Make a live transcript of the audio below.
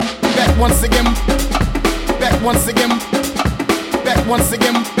once again, back once again, back once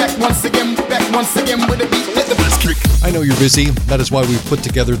again, back once again, back once again with a beat. Let the bass kick. I know you're busy. That is why we've put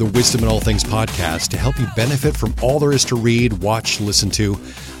together the Wisdom in All Things podcast to help you benefit from all there is to read, watch, listen to.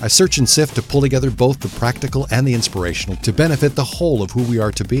 I search and sift to pull together both the practical and the inspirational to benefit the whole of who we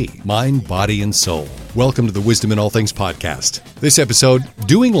are to be, mind, body, and soul. Welcome to the Wisdom in All Things podcast. This episode,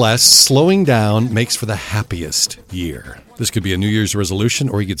 doing less, slowing down, makes for the happiest year. This could be a New Year's resolution,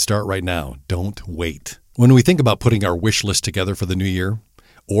 or you could start right now. Don't wait. When we think about putting our wish list together for the new year,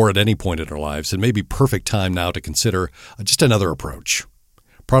 or at any point in our lives, it may be perfect time now to consider just another approach.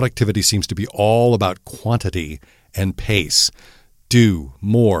 Productivity seems to be all about quantity and pace. Do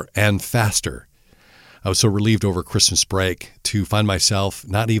more and faster. I was so relieved over Christmas break to find myself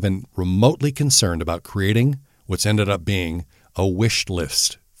not even remotely concerned about creating what's ended up being a wish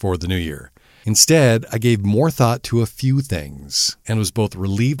list for the new year. Instead, I gave more thought to a few things and was both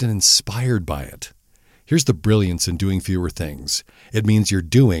relieved and inspired by it. Here's the brilliance in doing fewer things. It means you're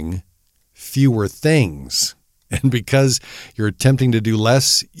doing fewer things. And because you're attempting to do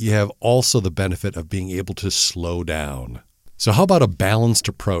less, you have also the benefit of being able to slow down. So how about a balanced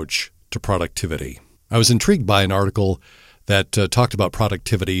approach to productivity? I was intrigued by an article that talked about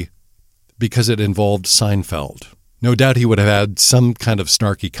productivity because it involved Seinfeld. No doubt he would have had some kind of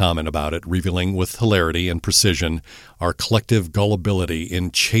snarky comment about it, revealing with hilarity and precision our collective gullibility in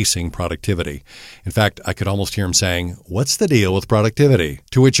chasing productivity. In fact, I could almost hear him saying, "What's the deal with productivity?"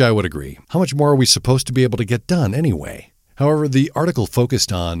 To which I would agree. How much more are we supposed to be able to get done anyway? However, the article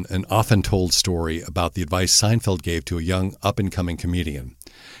focused on an often told story about the advice Seinfeld gave to a young up-and-coming comedian.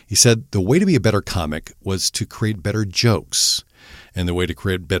 He said the way to be a better comic was to create better jokes. And the way to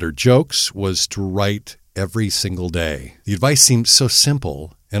create better jokes was to write every single day. The advice seemed so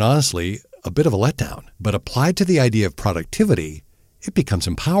simple and honestly a bit of a letdown, but applied to the idea of productivity, it becomes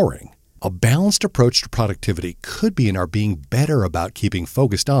empowering. A balanced approach to productivity could be in our being better about keeping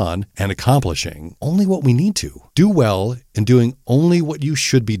focused on and accomplishing only what we need to. Do well in doing only what you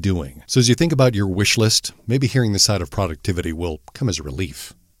should be doing. So as you think about your wish list, maybe hearing the side of productivity will come as a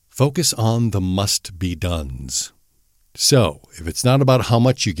relief. Focus on the must-be-dones. So, if it's not about how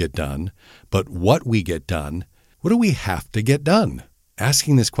much you get done, but what we get done, what do we have to get done?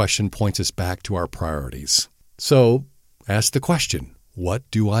 Asking this question points us back to our priorities. So, ask the question, what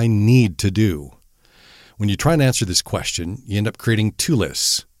do I need to do? When you try and answer this question, you end up creating two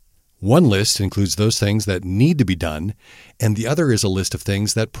lists. One list includes those things that need to be done, and the other is a list of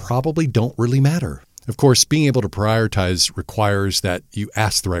things that probably don't really matter. Of course, being able to prioritize requires that you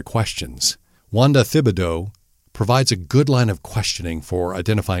ask the right questions. Wanda Thibodeau provides a good line of questioning for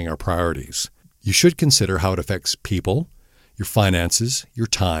identifying our priorities. You should consider how it affects people, your finances, your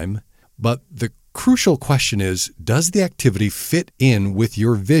time, but the crucial question is, does the activity fit in with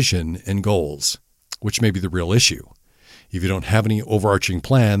your vision and goals? Which may be the real issue. If you don't have any overarching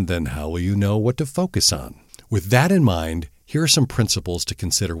plan, then how will you know what to focus on? With that in mind, here are some principles to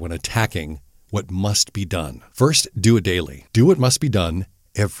consider when attacking what must be done. First, do it daily. Do what must be done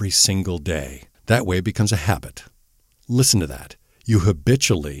every single day. That way it becomes a habit. Listen to that. You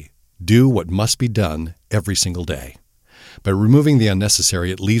habitually do what must be done every single day. By removing the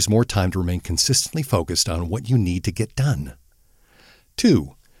unnecessary, it leaves more time to remain consistently focused on what you need to get done.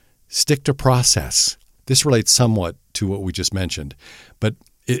 2, stick to process. This relates somewhat to what we just mentioned, but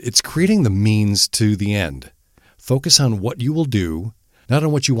it's creating the means to the end. Focus on what you will do, not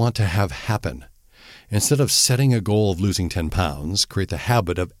on what you want to have happen. Instead of setting a goal of losing 10 pounds, create the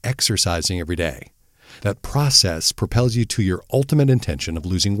habit of exercising every day. That process propels you to your ultimate intention of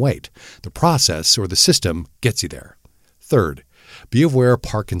losing weight. The process or the system gets you there. Third, be aware of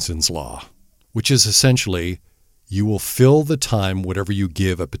Parkinson's law, which is essentially you will fill the time whatever you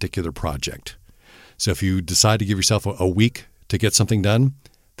give a particular project. So if you decide to give yourself a week to get something done,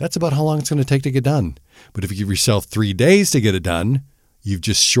 that's about how long it's going to take to get done. But if you give yourself 3 days to get it done, you've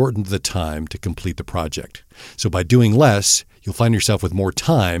just shortened the time to complete the project. So by doing less, you'll find yourself with more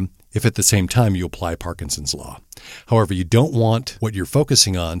time if at the same time you apply Parkinson's law. However, you don't want what you're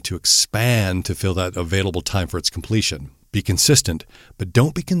focusing on to expand to fill that available time for its completion. Be consistent, but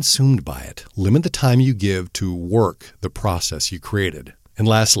don't be consumed by it. Limit the time you give to work the process you created. And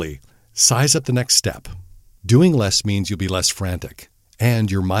lastly, size up the next step. Doing less means you'll be less frantic, and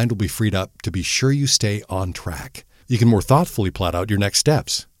your mind will be freed up to be sure you stay on track. You can more thoughtfully plot out your next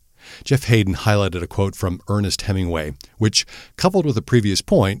steps. Jeff Hayden highlighted a quote from Ernest Hemingway, which, coupled with the previous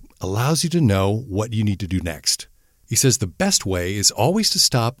point, allows you to know what you need to do next. He says the best way is always to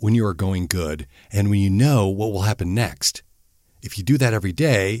stop when you are going good and when you know what will happen next. If you do that every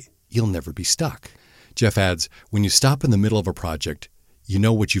day, you'll never be stuck. Jeff adds, when you stop in the middle of a project, you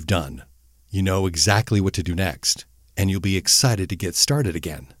know what you've done. you know exactly what to do next, and you'll be excited to get started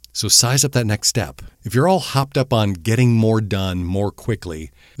again. So size up that next step. If you're all hopped up on getting more done more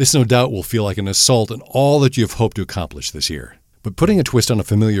quickly, this no doubt will feel like an assault on all that you have hoped to accomplish this year. But putting a twist on a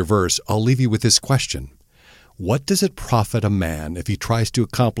familiar verse, I'll leave you with this question. What does it profit a man if he tries to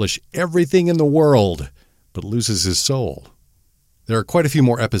accomplish everything in the world but loses his soul? There are quite a few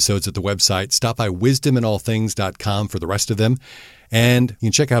more episodes at the website. Stop by wisdominallthings.com for the rest of them. And you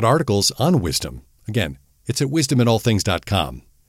can check out articles on wisdom. Again, it's at wisdominallthings.com.